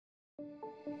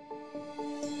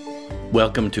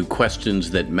Welcome to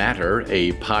Questions That Matter,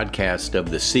 a podcast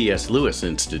of the C.S. Lewis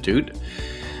Institute.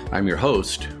 I'm your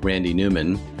host, Randy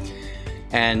Newman,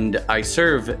 and I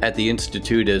serve at the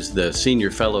Institute as the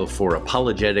Senior Fellow for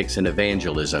Apologetics and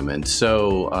Evangelism. And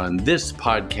so on this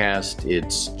podcast,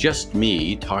 it's just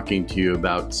me talking to you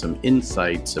about some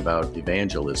insights about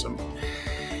evangelism.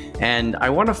 And I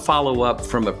want to follow up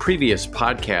from a previous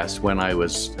podcast when I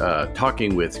was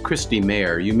talking with Christy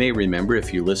Mayer. You may remember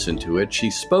if you listened to it.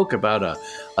 She spoke about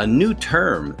a new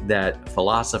term that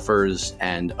philosophers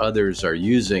and others are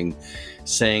using,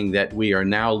 saying that we are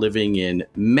now living in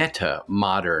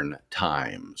meta-modern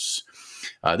times.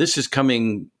 This is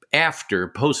coming after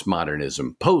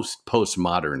postmodernism,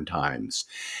 post-postmodern times.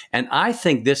 And I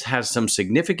think this has some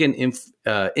significant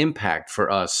impact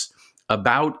for us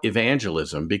about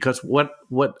evangelism, because what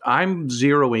I'm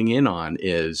zeroing in on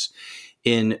is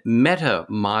in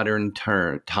meta-modern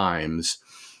times,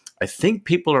 I think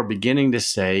people are beginning to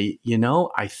say,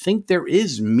 I think there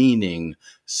is meaning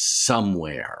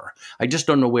somewhere. I just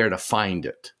don't know where to find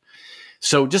it.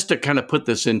 So just to kind of put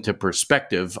this into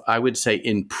perspective, I would say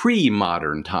in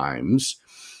pre-modern times,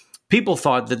 people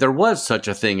thought that there was such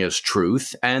a thing as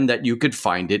truth and that you could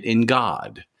find it in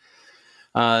God.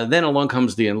 Then along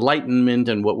comes the Enlightenment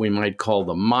and what we might call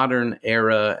the modern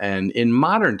era. And in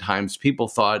modern times, people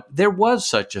thought there was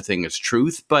such a thing as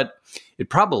truth, but it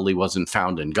probably wasn't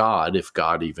found in God, if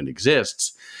God even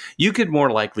exists. You could more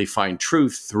likely find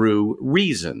truth through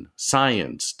reason,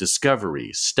 science,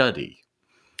 discovery, study.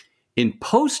 In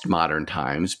postmodern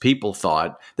times, people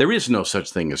thought there is no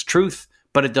such thing as truth,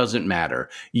 but it doesn't matter.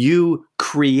 You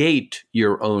create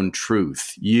your own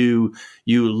truth. You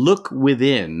look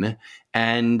within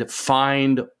and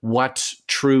find what's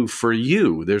true for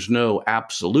you. There's no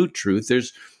absolute truth.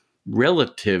 There's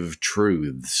relative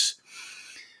truths.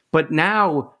 But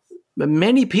now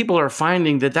many people are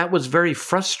finding that that was very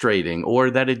frustrating,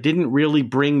 or that it didn't really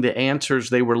bring the answers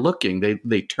they were looking.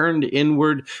 They turned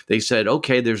inward. They said,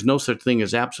 okay, there's no such thing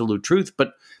as absolute truth,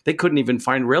 but they couldn't even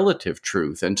find relative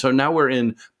truth. And so now we're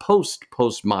in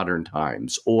postmodern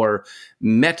times or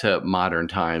meta-modern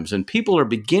times. And people are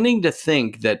beginning to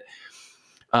think that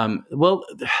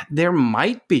there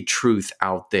might be truth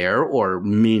out there, or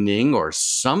meaning, or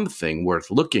something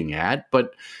worth looking at,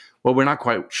 but, we're not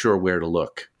quite sure where to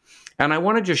look. And I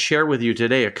want to just share with you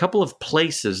today a couple of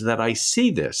places that I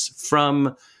see this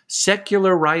from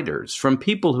secular writers, from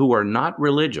people who are not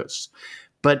religious,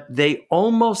 but they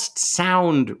almost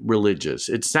sound religious.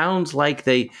 It sounds like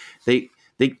they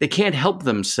can't help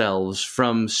themselves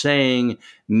from saying,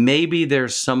 maybe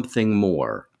there's something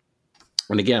more.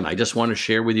 And again, I just want to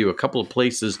share with you a couple of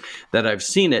places that I've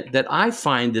seen it that I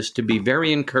find this to be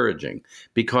very encouraging,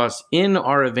 because in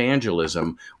our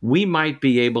evangelism, we might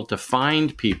be able to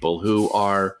find people who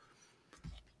are,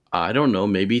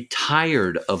 maybe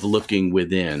tired of looking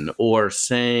within, or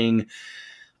saying,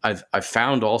 I've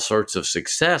found all sorts of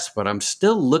success, but I'm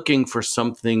still looking for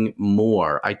something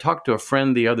more. I talked to a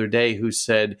friend the other day who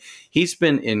said he's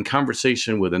been in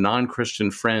conversation with a non-Christian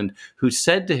friend who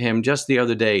said to him just the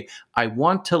other day, I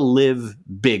want to live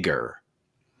bigger.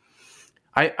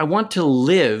 I want to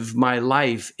live my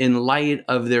life in light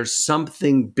of there's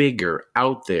something bigger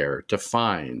out there to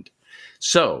find.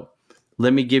 So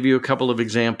let me give you a couple of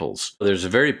examples. There's a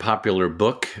very popular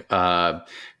book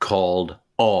called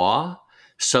Awe.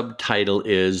 Subtitle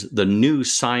is The New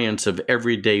Science of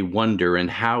Everyday Wonder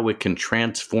and How It Can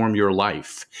Transform Your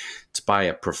Life. It's by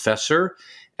a professor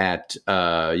at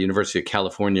University of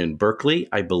California in Berkeley,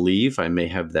 I believe. I may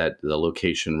have the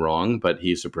location wrong, but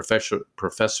he's a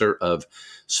professor of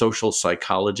social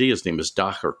psychology. His name is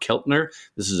Dacher Keltner.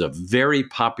 This is a very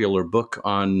popular book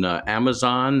on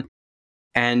Amazon.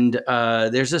 And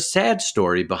there's a sad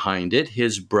story behind it.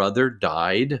 His brother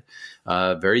died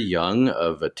very young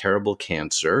of a terrible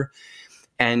cancer.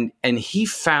 And he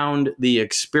found the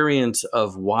experience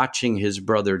of watching his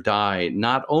brother die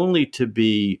not only to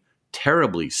be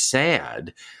terribly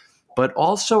sad, but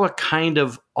also a kind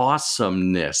of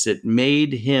awesomeness. It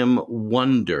made him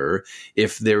wonder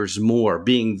if there's more.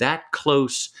 Being that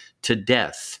close to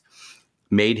death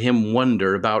made him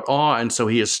wonder about awe. And so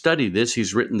he has studied this.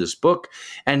 He's written this book,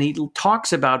 and he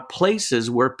talks about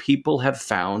places where people have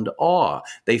found awe.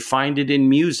 They find it in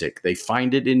music. They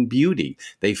find it in beauty.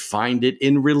 They find it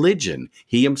in religion.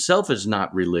 He himself is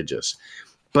not religious.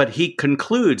 But he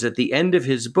concludes at the end of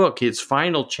his book, his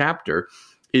final chapter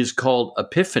is called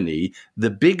Epiphany, the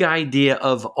big idea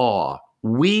of awe.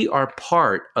 We are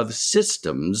part of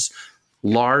systems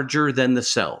larger than the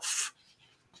self.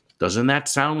 Doesn't that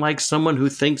sound like someone who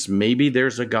thinks maybe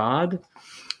there's a God?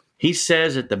 He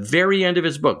says at the very end of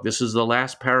his book, this is the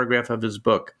last paragraph of his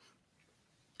book,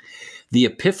 the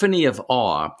epiphany of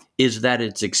awe is that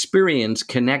its experience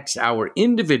connects our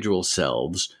individual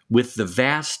selves with the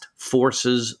vast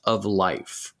forces of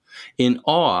life. In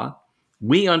awe,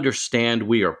 we understand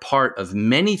we are part of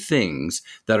many things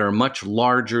that are much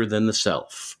larger than the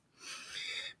self.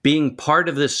 Being part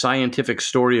of this scientific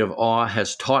story of awe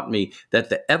has taught me that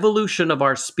the evolution of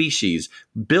our species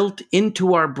built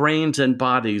into our brains and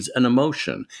bodies an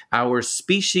emotion, our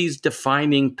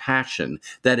species-defining passion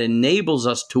that enables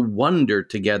us to wonder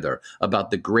together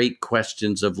about the great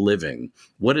questions of living.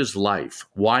 What is life?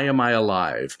 Why am I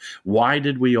alive? Why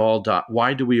did we all die?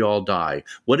 Why do we all die?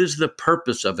 What is the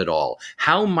purpose of it all?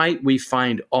 How might we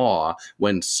find awe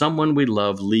when someone we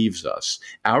love leaves us?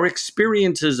 Our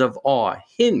experiences of awe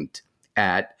hint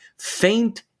at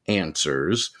faint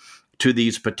answers to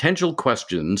these potential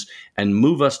questions and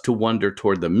move us to wonder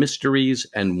toward the mysteries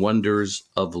and wonders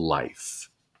of life.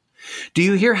 Do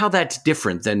you hear how that's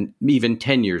different than even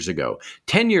 10 years ago?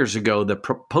 10 years ago, the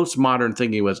postmodern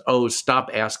thinking was, oh, stop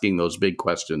asking those big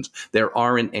questions. There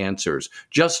aren't answers.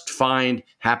 Just find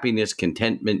happiness,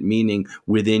 contentment, meaning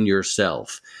within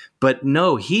yourself. But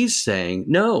no, he's saying,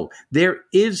 no, there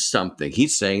is something.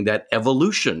 He's saying that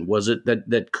evolution was it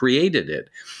that created it.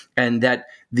 And that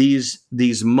these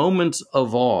moments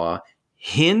of awe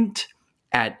hint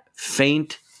at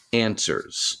faint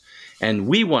answers. And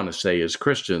we want to say as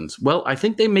Christians, well, I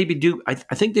think they maybe do. I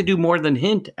think they do more than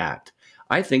hint at.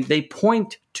 I think they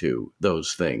point to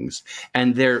those things.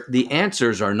 And the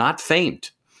answers are not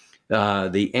faint.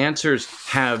 The answers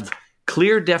have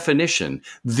clear definition.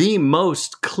 The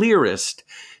most clearest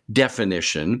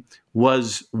definition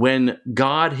was when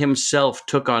God himself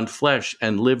took on flesh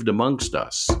and lived amongst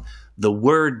us. The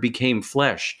Word became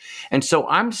flesh. And so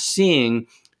I'm seeing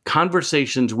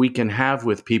conversations we can have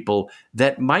with people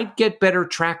that might get better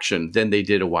traction than they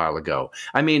did a while ago.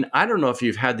 I mean, I don't know if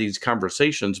you've had these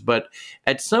conversations, but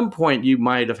at some point you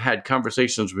might have had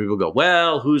conversations where people go,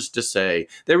 well, who's to say?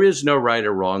 There is no right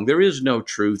or wrong. There is no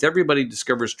truth. Everybody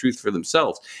discovers truth for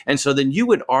themselves. And so then you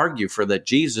would argue for that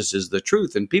Jesus is the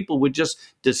truth, and people would just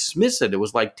dismiss it. It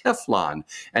was like Teflon.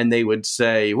 And they would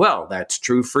say, well, that's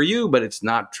true for you, but it's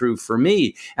not true for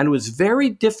me. And it was very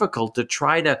difficult to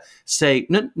try to say,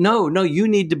 no, you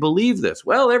need to believe this.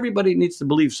 Well, everybody needs to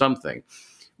believe something.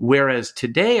 Whereas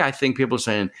today, I think people are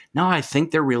saying, no, I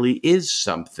think there really is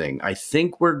something. I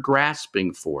think we're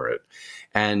grasping for it.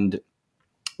 And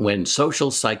when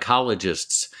social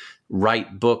psychologists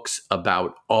write books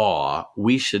about awe,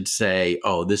 we should say,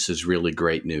 oh, this is really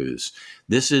great news.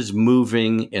 This is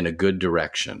moving in a good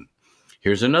direction.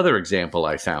 Here's another example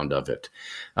I found of it.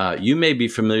 You may be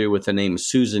familiar with the name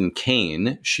Susan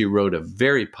Cain. She wrote a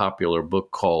very popular book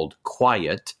called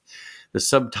Quiet. The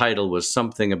subtitle was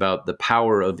something about the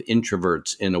power of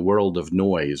introverts in a world of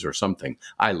noise or something.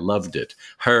 I loved it.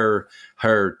 Her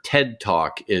TED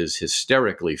Talk is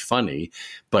hysterically funny,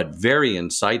 but very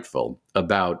insightful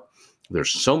about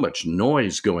there's so much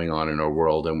noise going on in our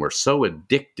world, and we're so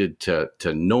addicted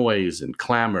to noise and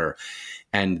clamor.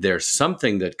 And there's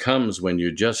something that comes when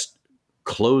you just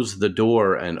close the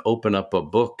door and open up a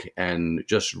book and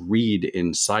just read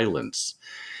in silence.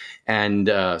 And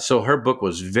so her book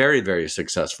was very, very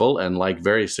successful. And like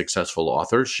very successful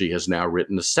authors, she has now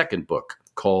written a second book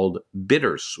called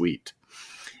Bittersweet.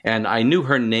 And I knew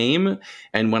her name.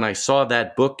 And when I saw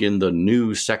that book in the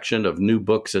new section of new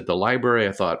books at the library,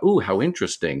 I thought, ooh, how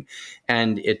interesting.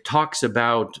 And it talks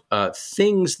about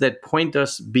things that point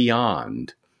us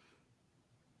beyond.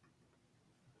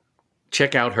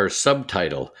 Check out her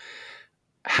subtitle,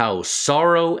 How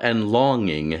Sorrow and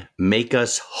Longing Make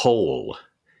Us Whole.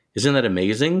 Isn't that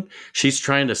amazing? She's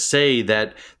trying to say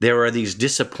that there are these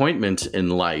disappointments in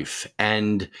life,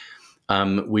 and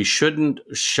we shouldn't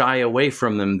shy away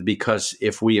from them, because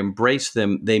if we embrace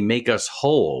them, they make us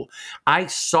whole. I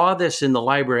saw this in the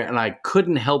library, and I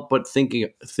couldn't help but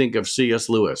think of C.S.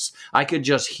 Lewis. I could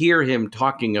just hear him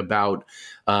talking about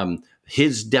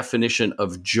his definition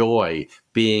of joy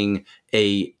being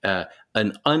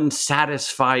an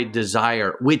unsatisfied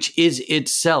desire, which is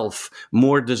itself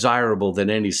more desirable than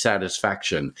any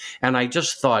satisfaction. And I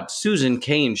just thought, Susan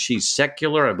Cain, she's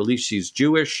secular. I believe she's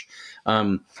Jewish.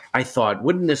 I thought,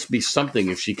 wouldn't this be something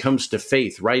if she comes to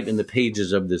faith right in the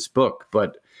pages of this book?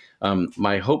 But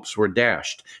my hopes were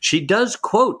dashed. She does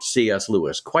quote C.S.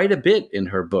 Lewis quite a bit in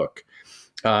her book.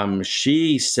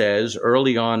 She says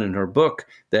early on in her book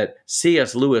that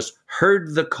C.S. Lewis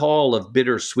heard the call of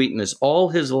bittersweetness all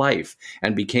his life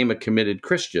and became a committed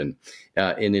Christian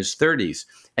in his 30s.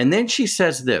 And then she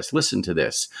says this, listen to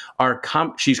this.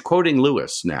 She's quoting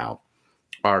Lewis now.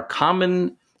 Our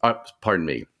common pardon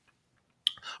me,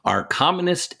 our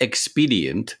commonest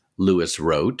expedient, Lewis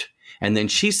wrote. And then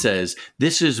she says,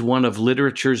 this is one of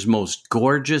literature's most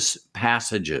gorgeous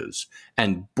passages.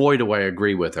 And boy, do I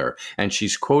agree with her. And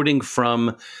she's quoting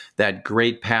from that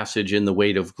great passage in The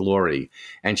Weight of Glory.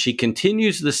 And she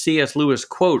continues the C.S. Lewis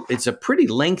quote. It's a pretty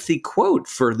lengthy quote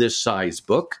for this size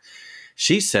book.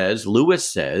 She says, Lewis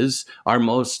says,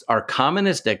 our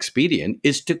commonest expedient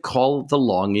is to call the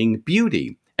longing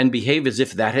beauty and behave as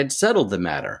if that had settled the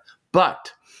matter.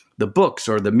 But the books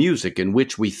or the music in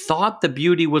which we thought the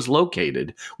beauty was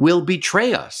located will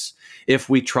betray us if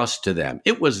we trust to them.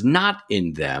 It was not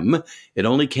in them. It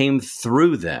only came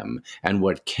through them. And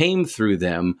what came through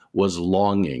them was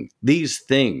longing. These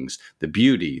things, the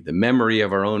beauty, the memory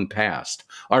of our own past,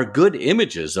 are good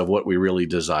images of what we really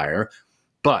desire.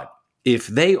 But if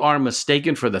they are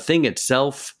mistaken for the thing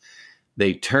itself,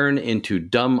 they turn into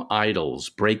dumb idols,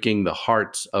 breaking the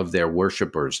hearts of their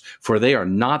worshipers. For they are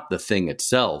not the thing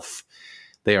itself.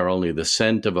 They are only the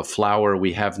scent of a flower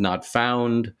we have not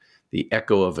found, the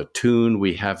echo of a tune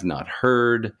we have not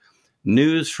heard,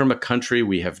 news from a country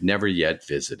we have never yet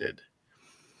visited.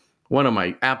 One of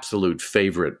my absolute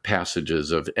favorite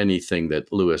passages of anything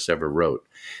that Lewis ever wrote.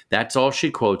 That's all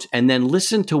she quotes. And then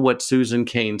listen to what Susan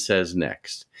Cain says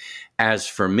next. As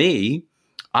for me,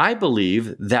 I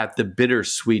believe that the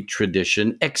bittersweet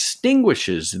tradition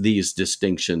extinguishes these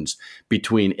distinctions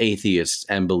between atheists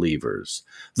and believers.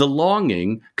 The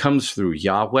longing comes through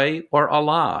Yahweh or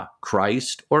Allah,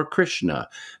 Christ or Krishna,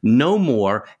 no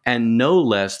more and no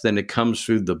less than it comes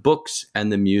through the books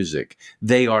and the music.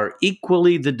 They are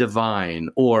equally the divine,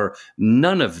 or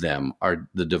none of them are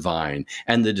the divine,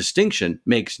 and the distinction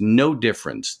makes no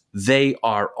difference. They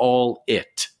are all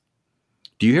it.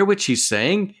 Do you hear what she's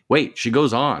saying? Wait, she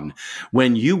goes on.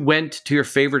 When you went to your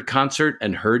favorite concert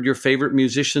and heard your favorite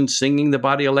musician singing The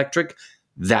Body Electric,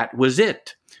 that was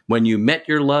it. When you met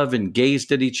your love and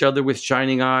gazed at each other with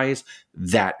shining eyes,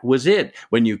 that was it.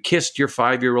 When you kissed your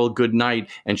 5-year-old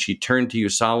goodnight and she turned to you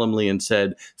solemnly and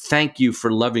said, "Thank you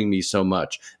for loving me so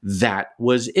much," that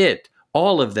was it.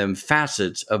 All of them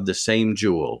facets of the same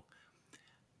jewel.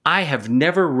 I have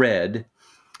never read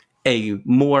a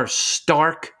more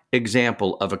stark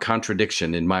example of a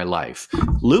contradiction in my life.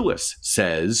 Lewis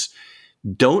says,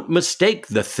 don't mistake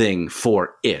the thing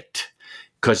for it,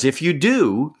 because if you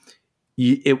do,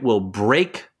 it will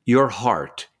break your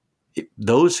heart.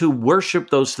 Those who worship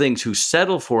those things, who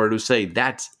settle for it, who say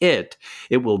that's it,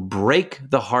 it will break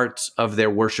the hearts of their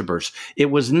worshipers.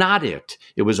 It was not it.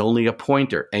 It was only a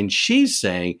pointer. And she's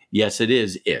saying, yes, it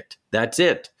is it. That's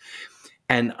it.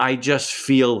 And I just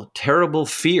feel terrible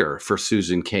fear for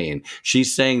Susan Cain.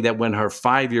 She's saying that when her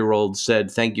 5-year-old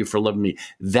said, "Thank you for loving me,"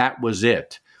 that was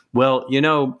it. Well,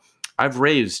 I've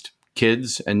raised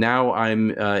kids, and now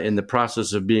I'm in the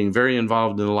process of being very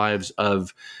involved in the lives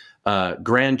of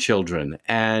grandchildren.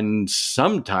 And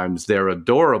sometimes they're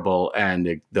adorable,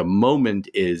 and the moment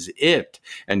is it.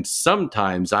 And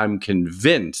sometimes I'm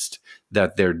convinced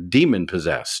that they're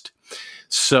demon-possessed.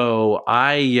 So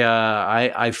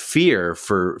I fear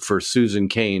for Susan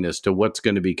Cain as to what's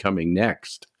going to be coming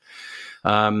next.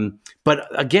 But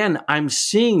again, I'm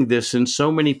seeing this in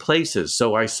so many places.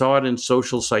 So I saw it in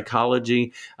social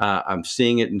psychology. I'm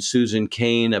seeing it in Susan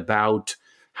Cain about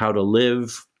how to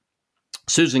live.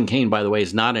 Susan Cain, by the way,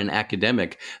 is not an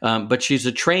academic, but she's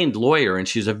a trained lawyer, and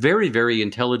she's a very, very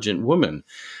intelligent woman.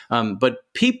 But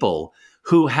people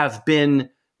who have been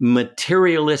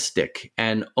materialistic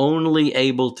and only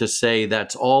able to say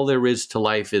that's all there is to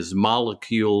life is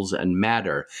molecules and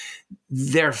matter,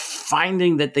 they're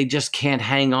finding that they just can't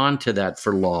hang on to that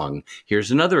for long. Here's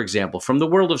another example from the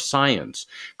world of science.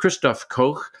 Christoph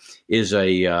Koch is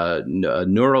a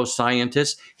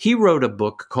neuroscientist. He wrote a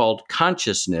book called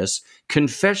Consciousness,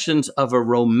 Confessions of a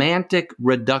Romantic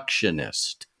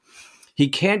Reductionist. He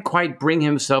can't quite bring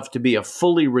himself to be a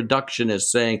fully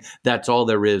reductionist, saying that's all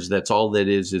there is, that's all that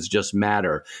is just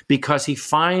matter, because he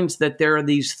finds that there are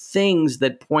these things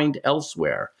that point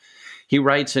elsewhere. He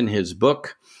writes in his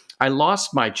book, "I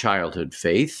lost my childhood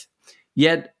faith,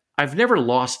 yet I've never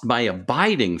lost my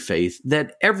abiding faith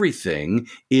that everything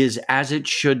is as it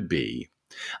should be.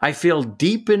 I feel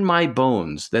deep in my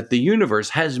bones that the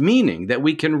universe has meaning that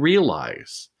we can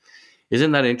realize."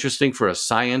 Isn't that interesting for a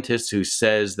scientist who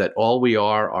says that all we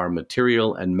are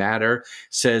material and matter,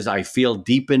 says, I feel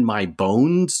deep in my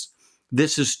bones?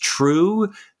 This is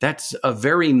true. That's a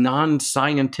very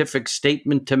non-scientific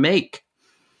statement to make.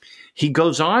 He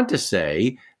goes on to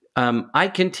say, I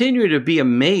continue to be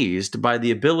amazed by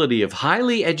the ability of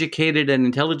highly educated and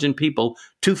intelligent people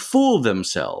to fool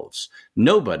themselves.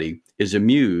 Nobody is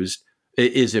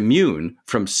is immune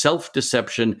from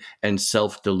self-deception and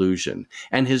self-delusion.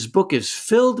 And his book is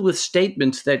filled with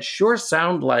statements that sure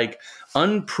sound like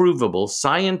unprovable,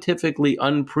 scientifically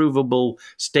unprovable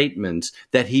statements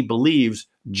that he believes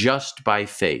just by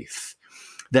faith.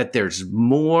 That there's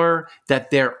more,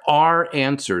 that there are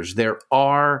answers, there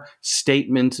are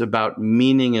statements about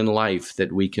meaning in life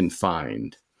that we can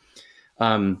find.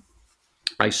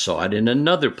 I saw it in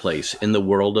another place in the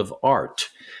world of art.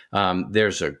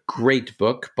 There's a great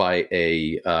book by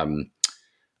a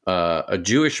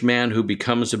Jewish man who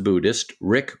becomes a Buddhist,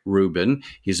 Rick Rubin.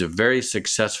 He's a very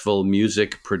successful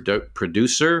music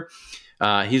producer.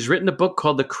 He's written a book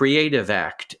called The Creative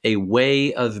Act, A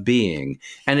Way of Being.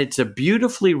 And it's a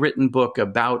beautifully written book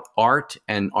about art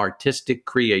and artistic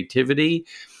creativity.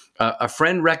 A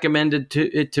friend recommended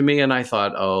it to me, and I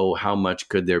thought, oh, how much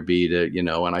could there be to,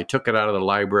 and I took it out of the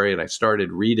library and I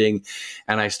started reading,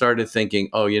 and I started thinking,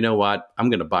 oh, you know what?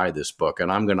 I'm going to buy this book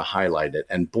and I'm going to highlight it.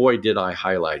 And boy, did I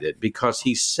highlight it, because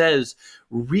he says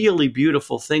really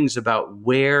beautiful things about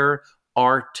where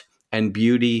art and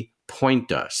beauty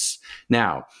point us.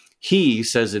 Now, he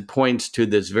says it points to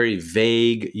this very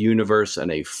vague universe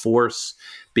and a force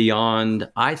beyond.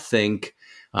 I think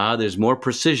there's more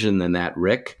precision than that,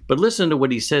 Rick. But listen to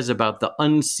what he says about the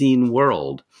unseen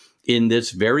world in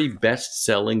this very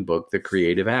best-selling book, The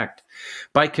Creative Act.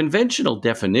 By conventional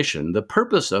definition, the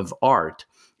purpose of art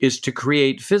is to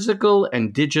create physical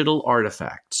and digital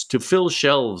artifacts, to fill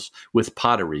shelves with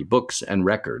pottery, books, and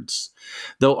records.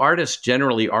 Though artists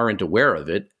generally aren't aware of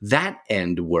it, that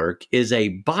end work is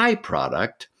a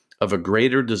byproduct of a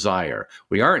greater desire.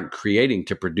 We aren't creating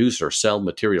to produce or sell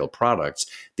material products.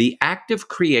 The act of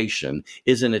creation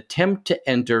is an attempt to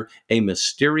enter a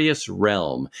mysterious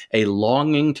realm, a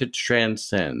longing to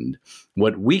transcend.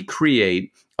 What we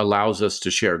create allows us to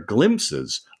share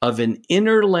glimpses of an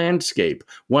inner landscape,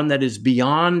 one that is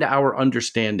beyond our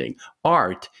understanding.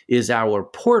 Art is our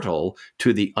portal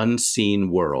to the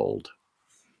unseen world.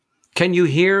 Can you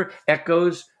hear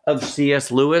echoes of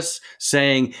C.S. Lewis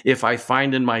saying, if I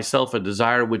find in myself a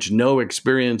desire which no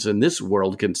experience in this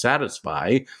world can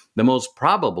satisfy, the most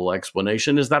probable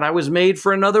explanation is that I was made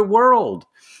for another world.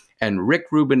 And Rick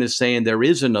Rubin is saying there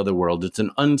is another world. It's an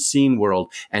unseen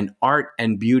world, and art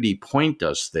and beauty point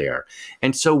us there.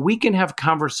 And so we can have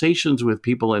conversations with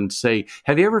people and say,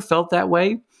 have you ever felt that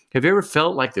way? Have you ever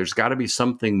felt like there's got to be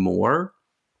something more?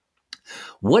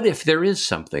 What if there is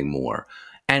something more?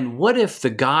 And what if the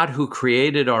God who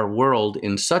created our world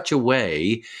in such a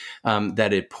way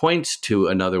that it points to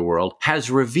another world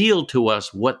has revealed to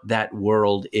us what that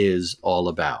world is all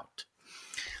about?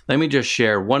 Let me just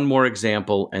share one more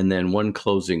example and then one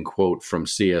closing quote from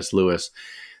C.S. Lewis.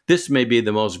 This may be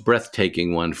the most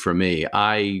breathtaking one for me.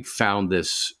 I found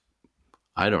this,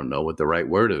 I don't know what the right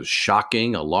word is,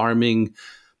 shocking, alarming,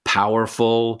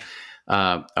 powerful.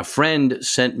 A friend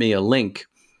sent me a link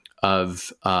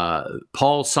of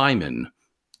Paul Simon,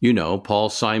 Paul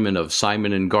Simon of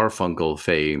Simon and Garfunkel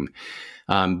fame,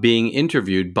 being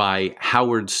interviewed by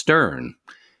Howard Stern.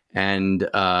 And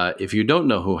if you don't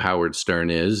know who Howard Stern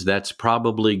is, that's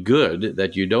probably good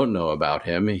that you don't know about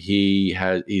him.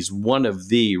 He's one of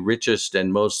the richest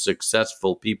and most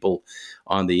successful people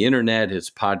on the internet.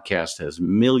 His podcast has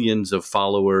millions of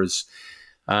followers.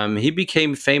 He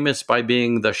became famous by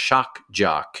being the shock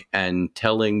jock and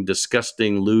telling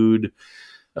disgusting, lewd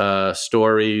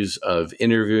stories of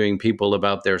interviewing people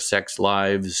about their sex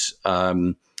lives.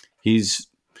 He's,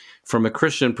 from a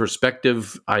Christian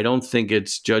perspective, I don't think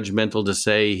it's judgmental to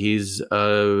say he's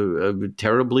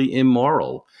terribly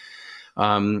immoral.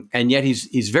 And yet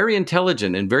he's very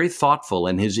intelligent and very thoughtful,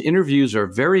 and his interviews are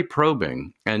very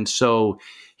probing. And so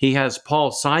he has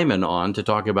Paul Simon on to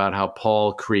talk about how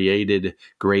Paul created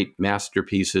great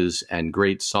masterpieces and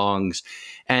great songs.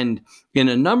 And in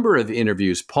a number of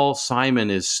interviews, Paul Simon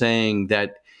is saying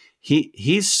that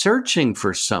he's searching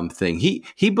for something.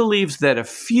 He believes that a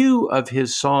few of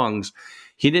his songs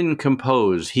he didn't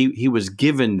compose. He was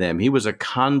given them. He was a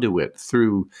conduit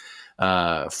through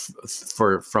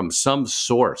from some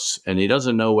source, and he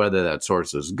doesn't know whether that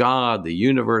source is God, the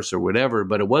universe, or whatever,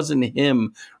 but it wasn't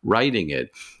him writing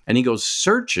it. And he goes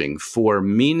searching for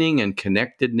meaning and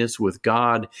connectedness with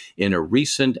God in a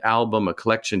recent album, a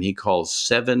collection he calls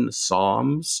 7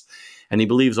 Psalms. And he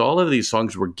believes all of these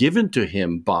songs were given to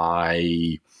him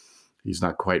by, he's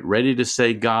not quite ready to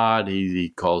say God,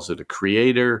 he calls it a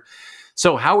creator.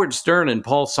 So Howard Stern and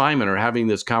Paul Simon are having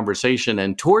this conversation,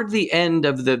 and toward the end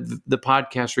of the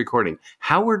podcast recording,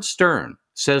 Howard Stern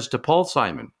says to Paul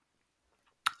Simon,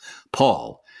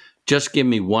 Paul, just give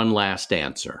me one last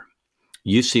answer.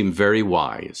 You seem very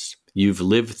wise. You've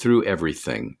lived through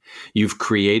everything. You've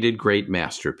created great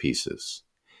masterpieces.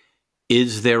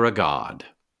 Is there a God?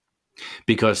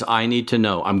 Because I need to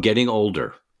know. I'm getting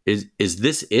older. Is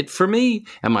this it for me?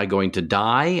 Am I going to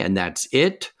die and that's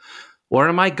it? Or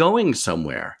am I going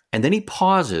somewhere? And then he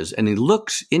pauses and he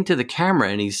looks into the camera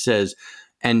and he says,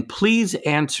 and please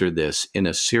answer this in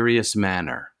a serious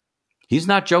manner. He's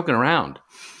not joking around.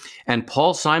 And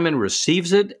Paul Simon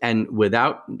receives it, and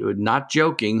not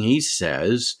joking, he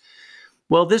says,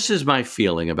 well, this is my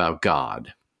feeling about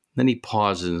God. Then he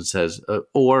pauses and says,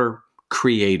 or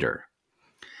creator.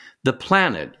 The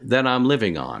planet that I'm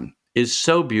living on is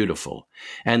so beautiful,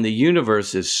 and the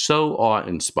universe is so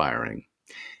awe-inspiring.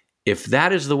 If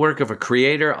that is the work of a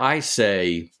creator, I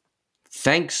say,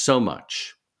 thanks so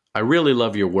much. I really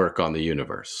love your work on the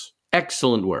universe.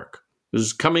 Excellent work. This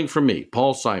is coming from me,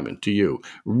 Paul Simon, to you.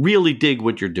 Really dig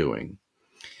what you're doing.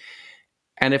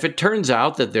 And if it turns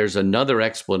out that there's another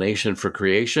explanation for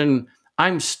creation,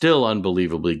 I'm still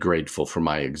unbelievably grateful for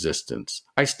my existence.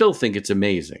 I still think it's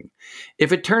amazing.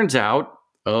 If it turns out,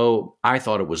 oh, I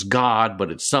thought it was God,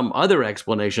 but it's some other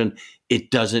explanation,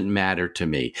 it doesn't matter to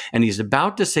me. And he's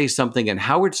about to say something, and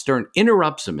Howard Stern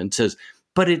interrupts him and says,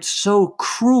 but it's so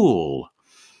cruel.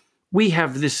 We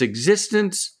have this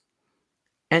existence,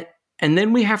 and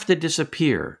then we have to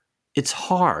disappear. It's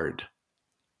hard.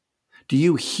 Do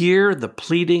you hear the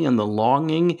pleading and the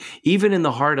longing, even in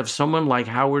the heart of someone like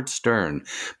Howard Stern?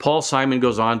 Paul Simon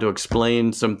goes on to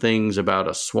explain some things about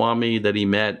a Swami that he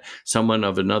met, someone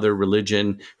of another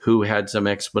religion who had some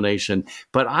explanation.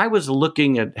 But I was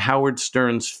looking at Howard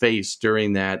Stern's face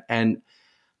during that, and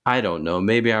I don't know,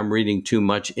 maybe I'm reading too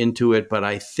much into it, but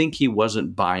I think he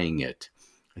wasn't buying it.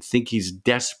 I think he's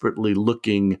desperately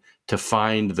looking to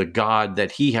find the God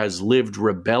that he has lived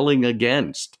rebelling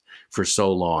against for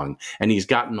so long. And he's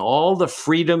gotten all the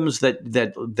freedoms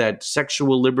that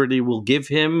sexual liberty will give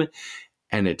him,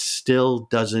 and it still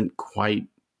doesn't quite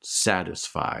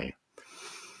satisfy.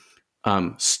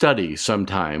 Study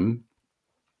sometime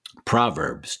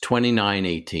Proverbs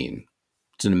 29:18.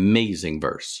 It's an amazing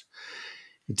verse.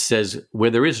 It says, where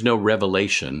there is no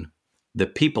revelation, the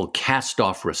people cast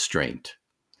off restraint.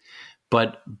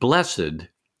 But blessed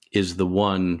is the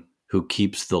one who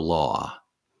keeps the law.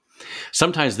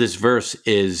 Sometimes this verse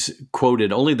is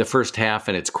quoted only the first half,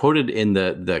 and it's quoted in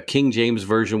the King James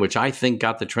Version, which I think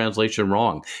got the translation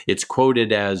wrong. It's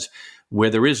quoted as, where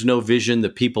there is no vision, the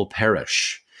people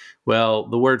perish. Well,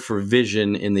 the word for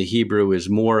vision in the Hebrew is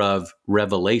more of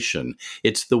revelation.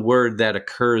 It's the word that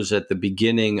occurs at the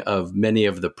beginning of many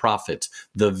of the prophets,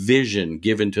 the vision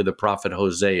given to the prophet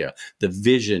Hosea, the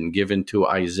vision given to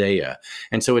Isaiah.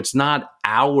 And so it's not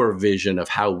our vision of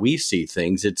how we see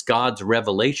things, it's God's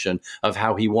revelation of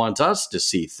how he wants us to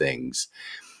see things.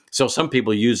 So some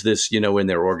people use this, in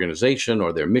their organization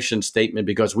or their mission statement,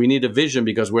 because we need a vision,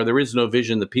 because where there is no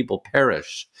vision, the people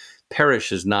perish.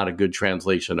 Perish is not a good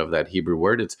translation of that Hebrew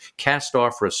word. It's cast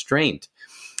off restraint.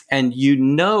 And you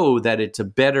know that it's a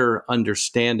better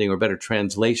understanding or better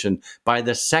translation by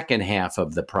the second half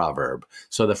of the proverb.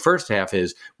 So the first half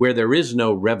is, where there is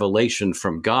no revelation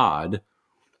from God,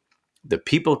 the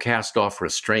people cast off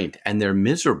restraint, and they're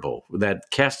miserable. That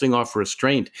casting off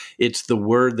restraint, it's the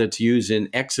word that's used in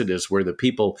Exodus, where the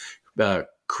people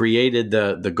created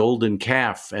the golden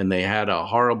calf, and they had a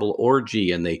horrible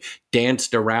orgy, and they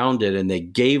danced around it, and they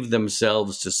gave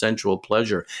themselves to sensual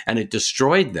pleasure, and it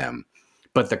destroyed them.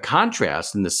 But the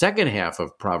contrast in the second half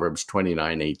of Proverbs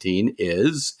 29:18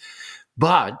 is,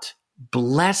 but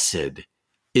blessed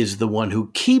is the one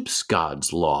who keeps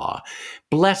God's law.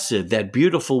 Blessed, that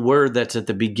beautiful word that's at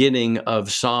the beginning of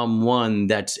Psalm 1,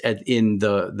 that's in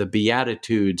the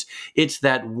Beatitudes. It's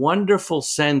that wonderful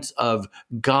sense of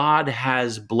God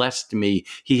has blessed me.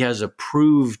 He has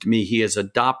approved me. He has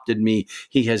adopted me.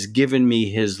 He has given me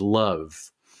his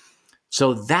love.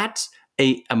 So that's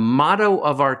a motto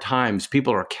of our times.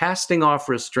 People are casting off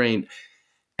restraint,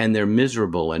 and they're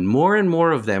miserable. And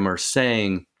more of them are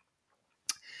saying,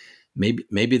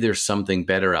 maybe there's something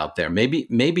better out there.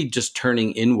 Maybe just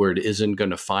turning inward isn't going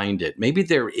to find it. Maybe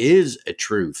there is a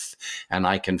truth, and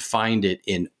I can find it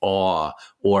in awe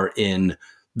or in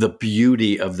the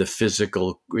beauty of the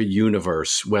physical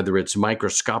universe, whether it's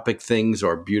microscopic things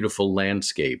or beautiful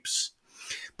landscapes.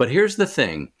 But here's the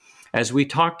thing. As we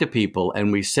talk to people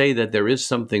and we say that there is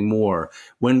something more,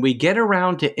 when we get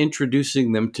around to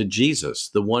introducing them to Jesus,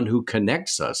 the one who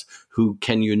connects us, who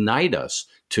can unite us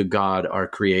to God, our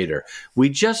Creator, we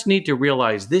just need to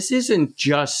realize this isn't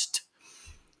just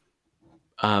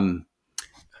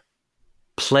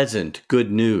pleasant,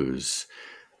 good news.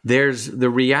 there's the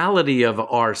reality of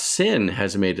our sin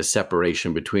has made a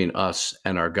separation between us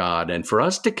and our God. And for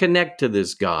us to connect to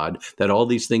this God that all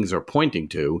these things are pointing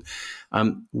to,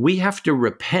 we have to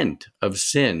repent of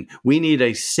sin. We need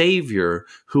a Savior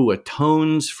who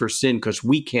atones for sin because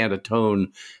we can't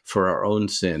atone for our own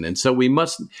sin. And so we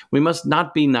must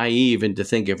not be naive into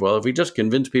thinking, well, if we just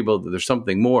convince people that there's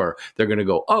something more, they're going to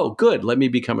go, oh, good, let me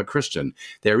become a Christian.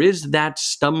 There is that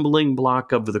stumbling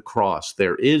block of the cross.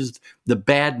 There is the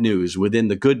bad news within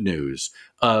the good news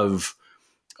of,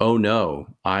 oh no,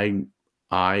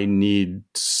 I need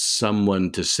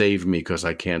someone to save me because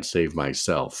I can't save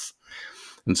myself.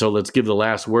 And so let's give the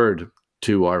last word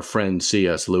to our friend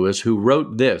C.S. Lewis, who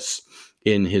wrote this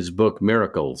in his book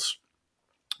Miracles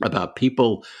about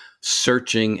people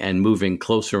searching and moving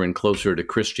closer and closer to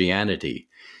Christianity.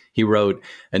 He wrote,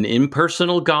 "An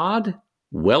impersonal God?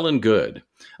 Well and good.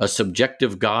 A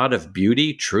subjective God of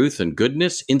beauty, truth, and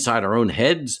goodness inside our own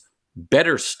heads?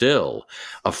 Better still.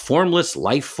 A formless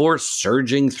life force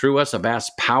surging through us, a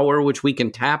vast power which we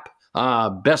can tap? Ah,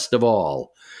 best of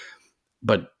all.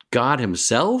 But God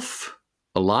himself,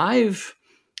 alive,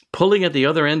 pulling at the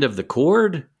other end of the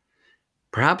cord,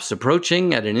 perhaps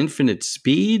approaching at an infinite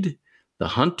speed, the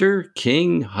hunter,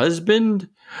 king, husband?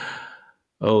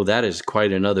 Oh, that is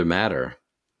quite another matter.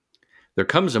 There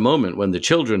comes a moment when the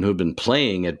children who've been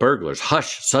playing at burglars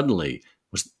hush suddenly.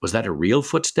 Was that a real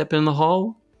footstep in the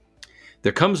hall?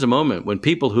 There comes a moment when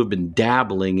people who've been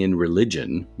dabbling in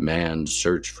religion, man's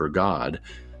search for God,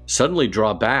 suddenly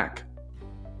draw back.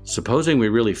 Supposing we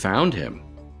really found him?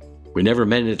 We never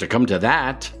meant it to come to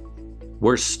that.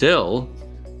 Worse still,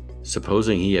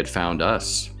 supposing he had found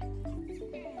us.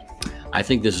 I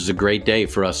think this is a great day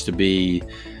for us to be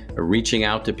reaching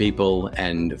out to people,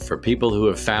 and for people who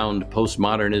have found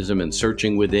postmodernism and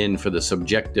searching within for the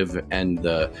subjective and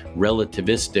the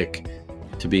relativistic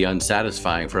to be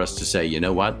unsatisfying, for us to say, you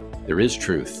know what? There is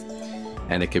truth,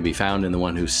 and it can be found in the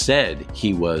one who said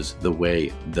he was the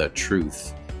way, the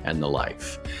truth, and the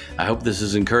life. I hope this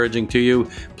is encouraging to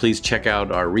you. Please check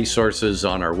out our resources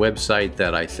on our website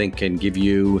that I think can give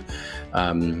you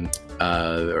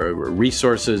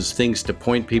resources, things to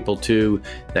point people to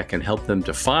that can help them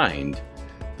to find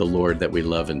the Lord that we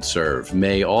love and serve.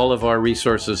 May all of our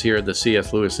resources here at the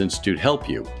C.S. Lewis Institute help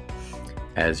you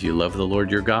as you love the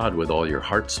Lord your God with all your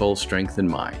heart, soul, strength, and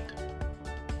mind.